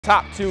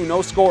Top two,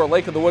 no score.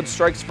 Lake of the Woods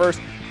strikes first.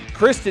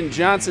 Kristen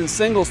Johnson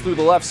singles through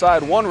the left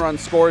side. 1 run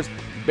scores.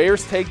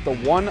 Bears take the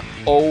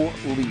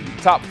 1-0 lead.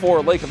 Top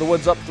four, Lake of the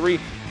Woods up 3.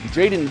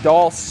 Jaden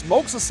Dahl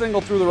smokes a single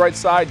through the right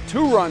side.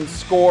 2 runs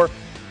score.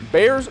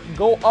 Bears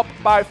go up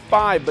by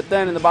 5, but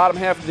then in the bottom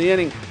half of the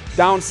inning,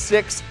 down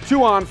 6,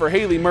 2 on for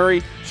Haley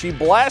Murray. She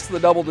blasts the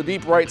double to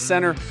deep right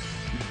center.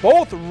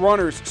 Both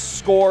runners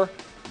score.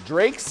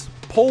 Drakes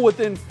pull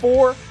within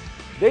 4.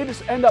 They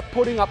just end up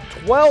putting up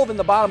 12 in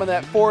the bottom of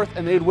that 4th,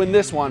 and they'd win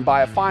this one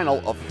by a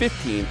final of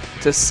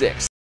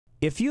 15-6.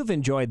 If you've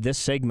enjoyed this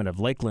segment of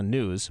Lakeland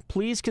News,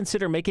 please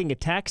consider making a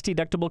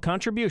tax-deductible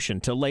contribution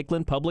to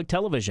Lakeland Public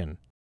Television.